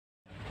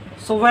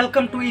So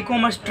welcome to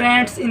e-commerce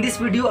trends. In this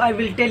video I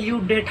will tell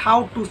you that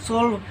how to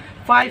solve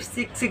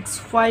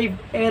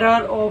 5665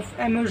 error of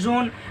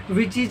Amazon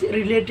which is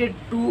related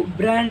to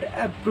brand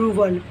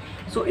approval.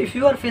 So if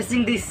you are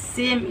facing the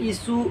same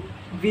issue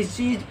which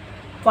is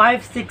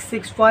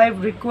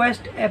 5665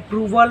 request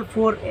approval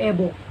for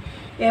Abok.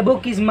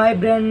 Abok is my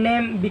brand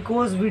name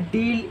because we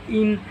deal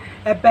in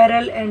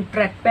apparel and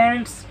track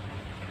pants.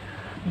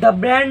 The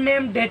brand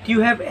name that you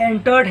have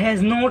entered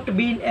has not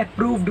been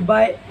approved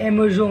by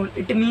Amazon.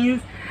 It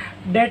means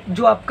that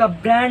जो आपका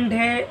brand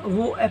है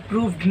वो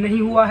approved नहीं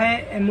हुआ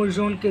है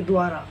Amazon के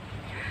द्वारा.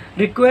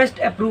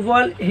 Request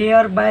approval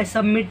here by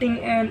submitting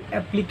an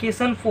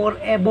application for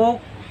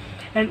Abok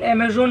and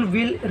Amazon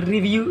will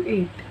review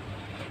it.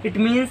 It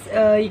means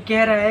ये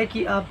कह रहा है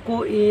कि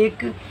आपको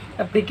एक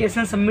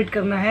एप्लीकेशन सबमिट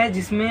करना है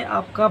जिसमें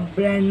आपका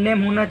ब्रांड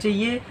नेम होना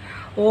चाहिए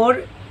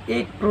और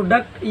एक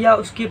प्रोडक्ट या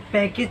उसके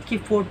पैकेज की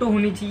फ़ोटो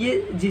होनी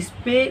चाहिए जिस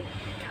पे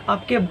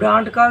आपके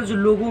ब्रांड का जो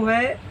लोगो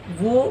है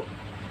वो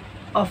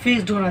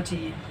अफिक्स्ड होना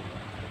चाहिए.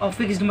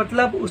 अफिक्स्ड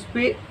मतलब उस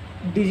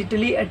पर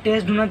डिजिटली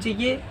अटैच्ड होना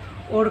चाहिए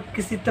और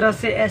किसी तरह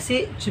से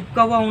ऐसे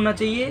चिपका हुआ होना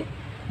चाहिए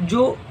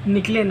जो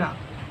निकले ना.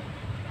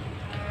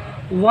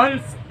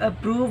 Once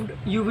approved,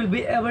 you will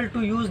be able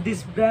to use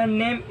this brand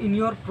name in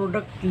your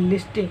product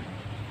listing.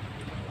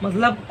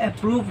 मतलब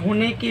अप्रूव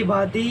होने के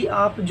बाद ही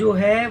आप जो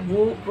है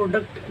वो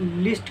प्रोडक्ट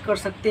लिस्ट कर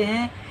सकते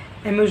हैं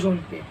अमेज़ोन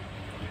पे.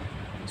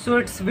 So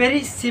it's very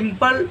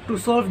simple to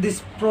solve this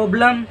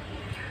problem.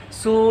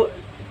 So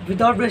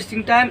without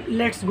wasting time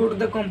let's go to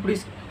the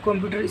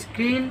computer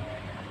screen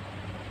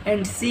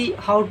and see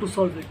how to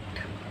solve it.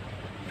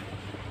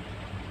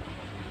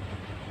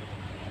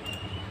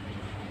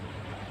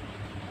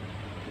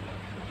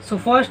 So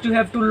first you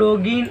have to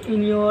log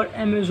in your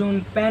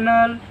Amazon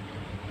panel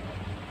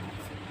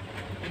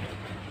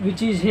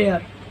which is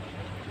here.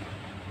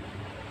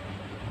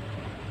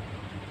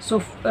 So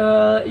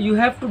you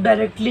have to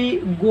directly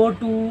go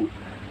to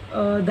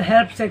the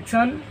help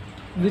section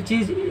which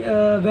is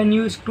when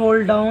you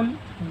scroll down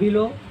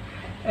below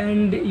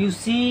and you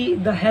see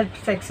the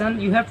help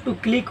section, you have to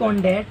click on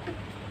that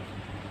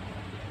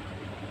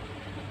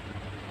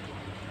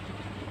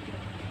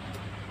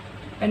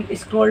and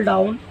scroll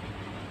down.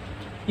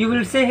 You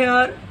will say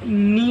here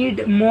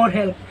need more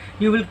help.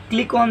 You will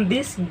click on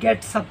this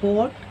get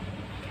support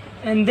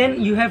and then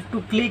you have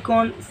to click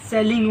on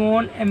selling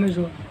on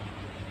Amazon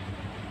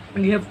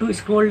and you have to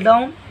scroll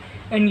down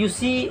and you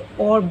see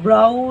or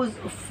browse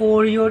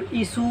for your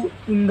issue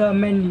in the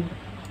menu.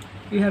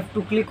 You have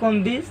to click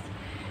on this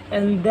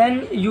and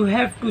then you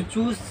have to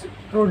choose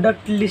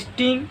product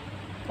listing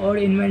or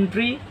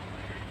inventory.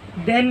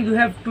 Then you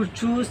have to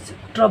choose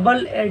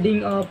trouble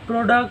adding a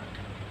product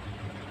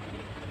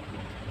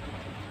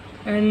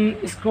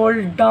and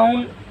scroll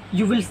down.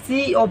 You will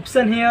see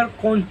option here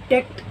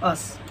contact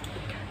us.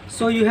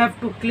 So you have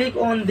to click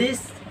on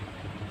this.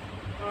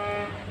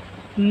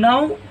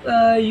 Now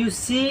you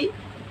see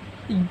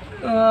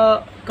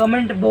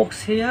comment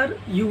box here.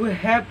 You will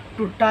have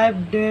to type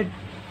that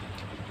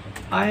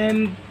I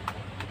am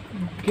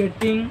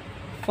getting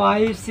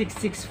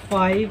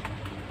 5665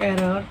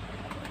 error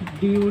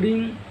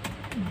during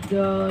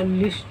the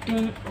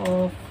listing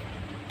of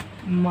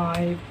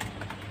my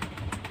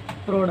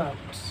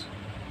products.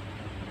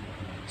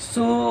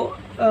 So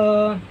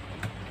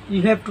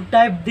you have to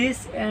type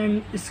this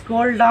and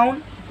scroll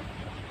down,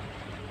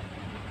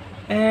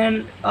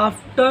 and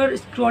after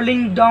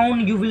scrolling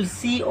down you will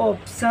see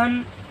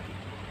option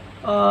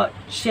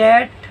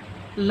chat.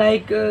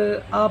 like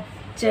आप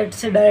chat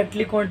से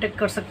directly contact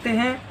कर सकते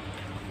हैं.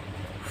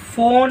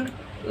 Phone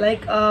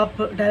like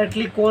आप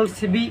directly call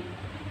से भी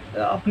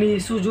अपनी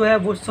issue जो है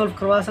वो सॉल्व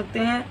करवा सकते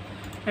हैं.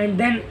 And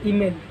then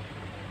email.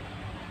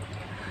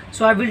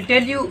 So I will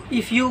tell you,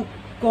 if you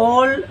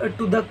call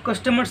to the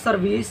customer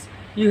service,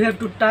 you have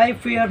to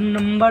type your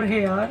number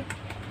here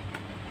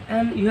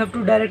and you have to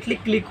directly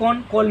click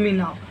on call me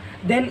now.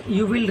 Then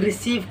you will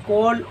receive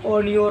call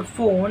on your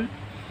phone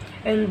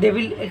and they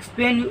will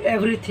explain you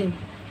everything.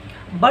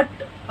 But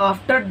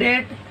after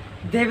that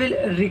they will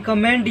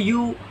recommend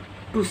you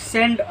to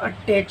send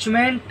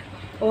attachment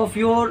of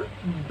your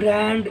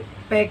brand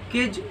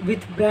package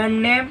with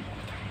brand name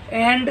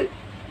and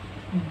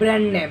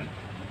brand name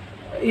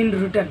in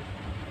return.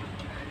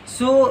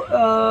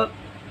 So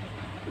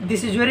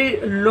this is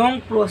very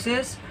long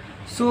process.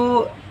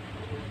 So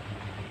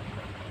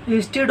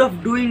instead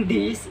of doing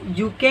this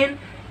you can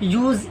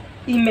use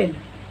email.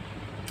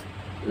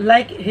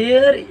 Like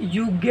here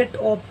you get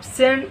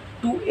option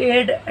to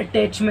add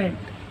attachment.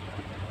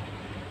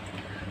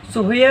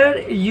 So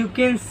here you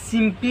can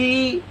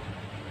simply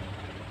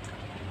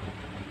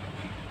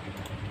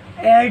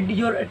add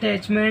your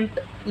attachment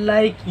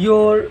like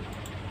your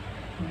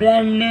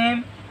brand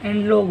name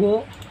and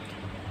logo.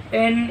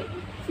 And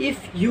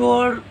if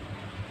your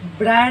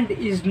brand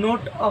is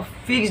not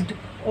affixed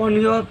on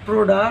your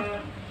product,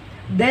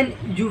 then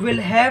you will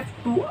have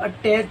to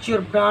attach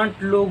your brand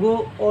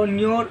logo on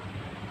your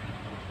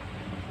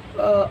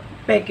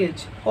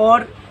package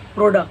or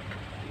product.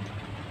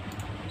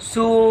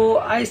 So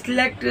I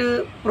select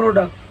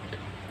product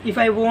if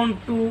I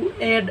want to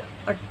add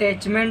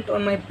attachment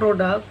on my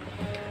product,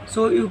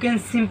 so you can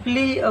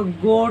simply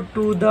go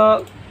to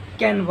the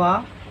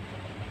Canva.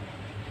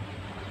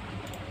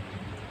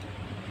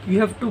 You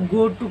have to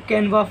go to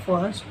Canva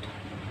first,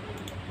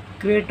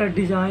 create a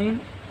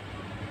design,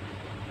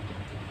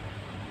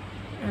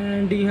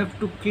 and you have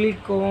to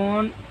click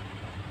on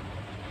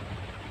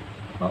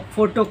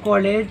photo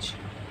collage.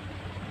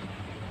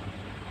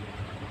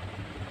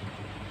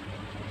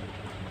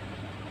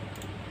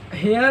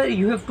 Here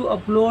you have to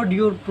upload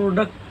your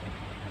product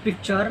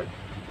picture,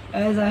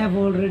 as I have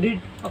already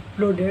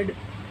uploaded.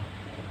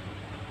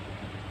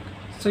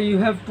 So you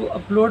have to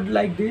upload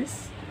like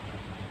this.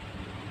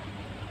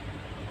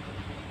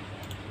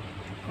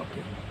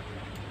 Okay,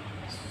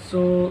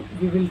 so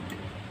we will,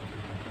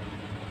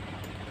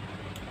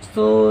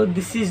 so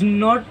this is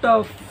not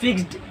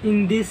fixed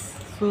in this,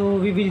 so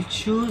we will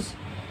choose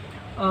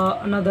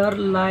another,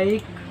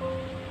 like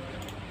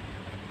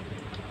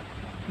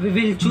we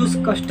will choose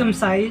custom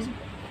size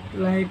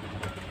like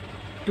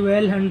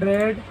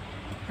 1200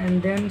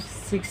 and then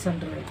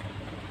 600.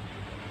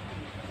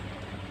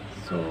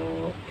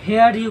 So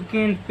here you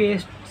can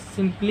paste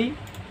simply.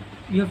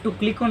 You have to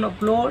click on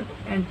upload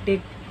and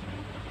take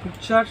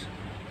pictures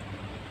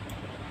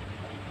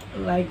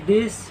like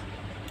this.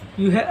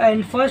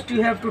 And first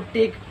you have to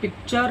take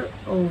picture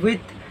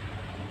with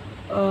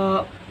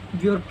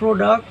your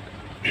product,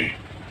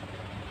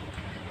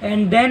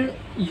 and then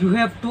you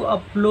have to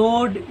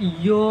upload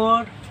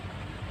your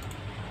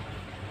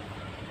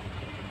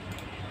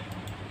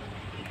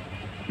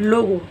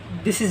logo.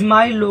 This is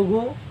my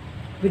logo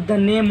with the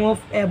name of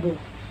Abo,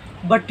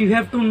 but you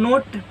have to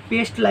not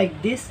paste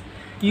like this.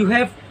 You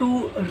have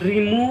to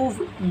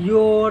remove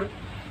your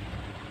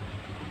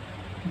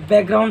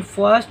background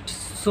first.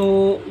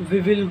 So we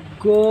will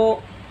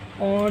go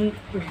on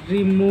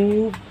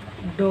remove.bg.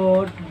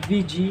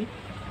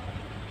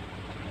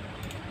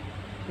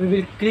 we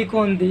will click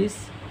on this,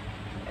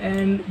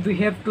 and we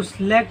have to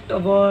select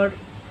our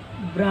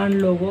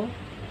brand logo.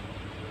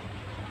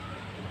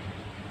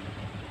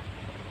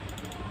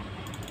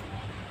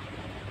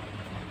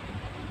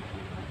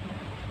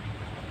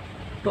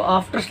 So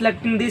after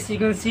selecting this, you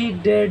can see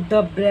that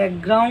the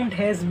background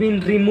has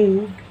been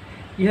removed.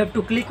 You have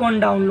to click on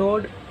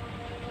download,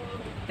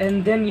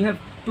 and then you have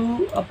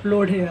to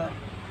upload here.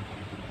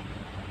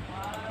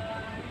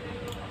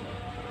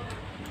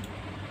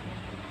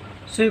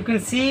 So you can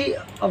see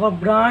our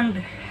brand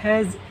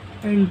has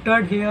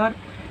entered here,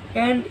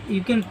 and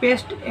you can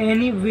paste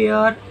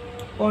anywhere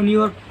on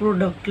your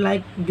product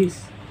like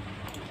this,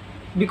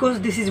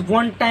 because this is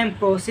one time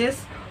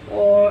process.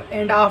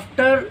 And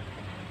after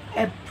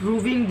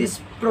approving this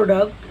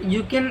product,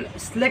 you can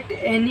select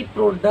any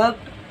product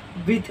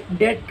with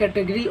that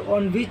category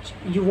on which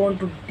you want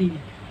to deal.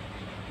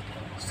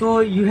 So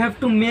you have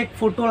to make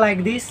photo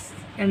like this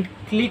and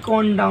click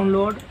on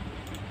download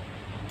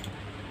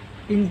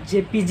in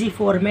JPG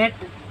format.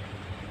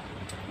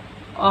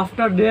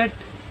 After that,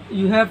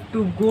 you have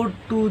to go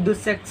to the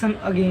section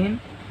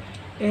again,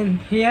 and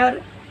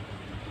here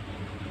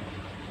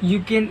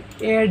you can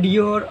add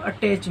your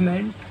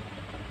attachment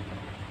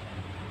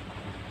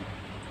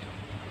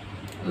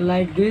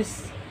like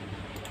this.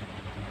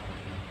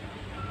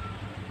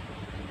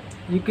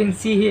 You can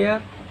see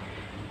here.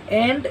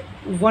 And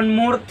one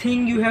more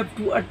thing you have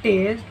to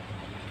attach,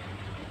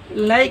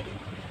 like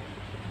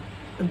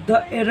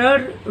the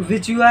error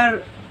which you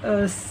are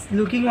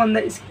looking on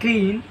the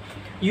screen,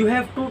 you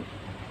have to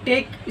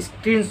take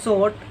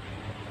screenshot.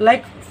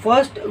 Like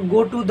first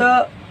go to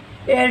the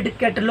add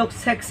catalog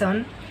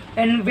section,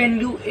 and when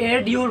you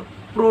add your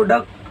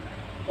product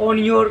on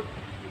your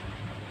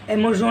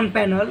Amazon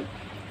panel,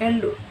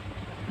 and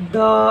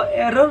the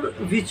error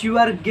which you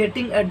are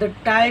getting at the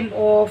time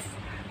of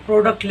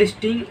product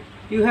listing,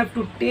 you have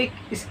to take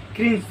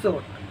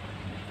screenshot.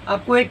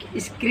 आपको एक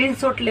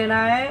screenshot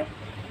लेना है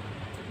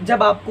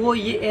जब आपको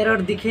ये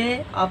error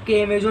दिखे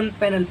आपके Amazon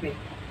panel पे,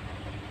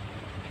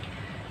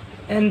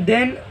 एंड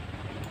देन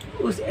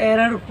उस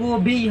एरर को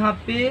भी यहाँ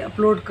पे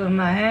अपलोड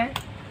करना है.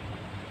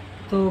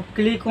 तो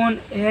click on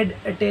add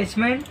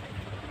attachment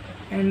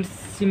and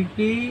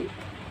simply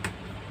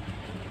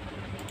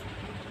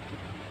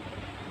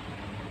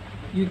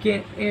you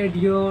can add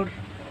your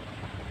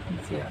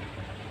here.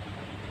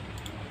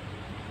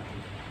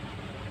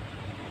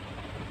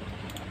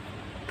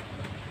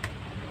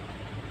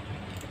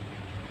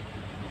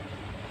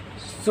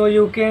 So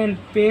you can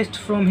paste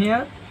from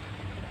here.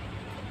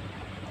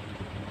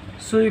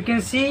 So you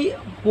can see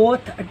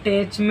both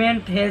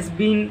attachment has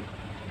been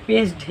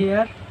pasted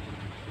here.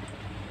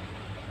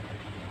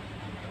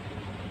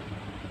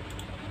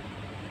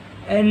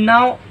 And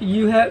now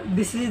you have,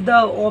 this is the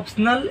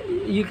optional,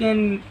 you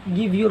can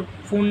give your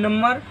phone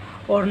number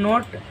or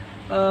not,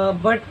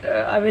 but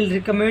I will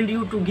recommend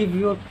you to give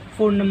your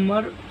phone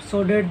number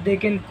so that they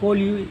can call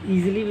you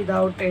easily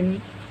without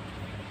any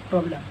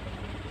problem.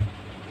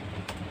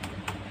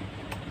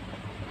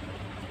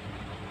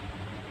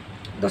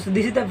 So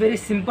this is the very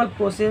simple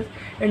process,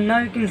 and now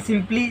you can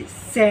simply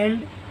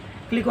send,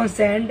 click on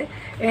send,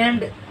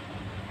 and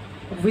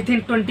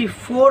within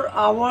 24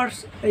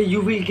 hours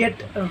you will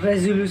get a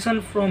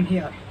resolution from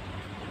here.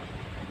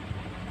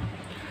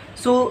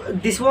 So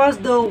this was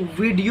the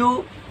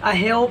video. I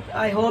hope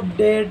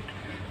that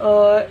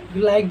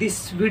you like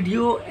this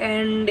video,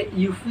 and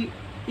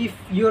if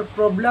your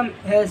problem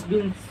has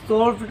been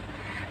solved,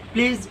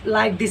 please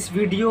like this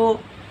video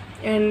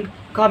and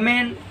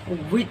comment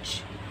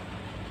which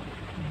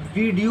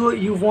video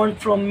you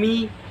want from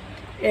me,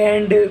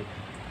 and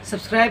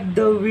subscribe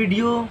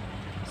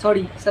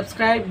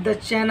the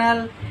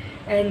channel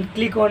and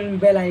click on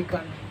bell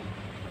icon.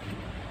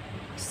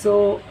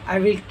 So I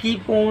will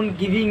keep on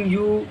giving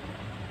you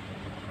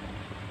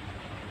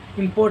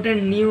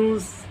important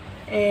news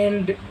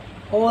and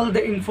all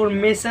the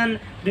information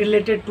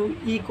related to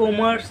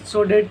e-commerce,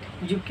 so that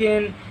you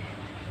can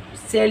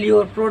sell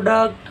your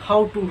product,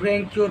 how to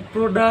rank your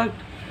product.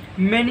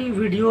 Many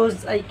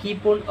videos I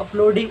keep on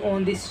uploading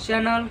on this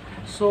channel.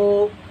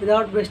 So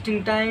without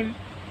wasting time,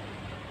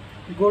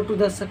 go to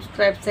the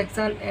subscribe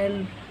section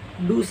and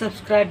do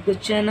subscribe the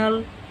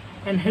channel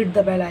and hit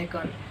the bell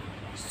icon.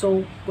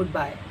 So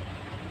goodbye.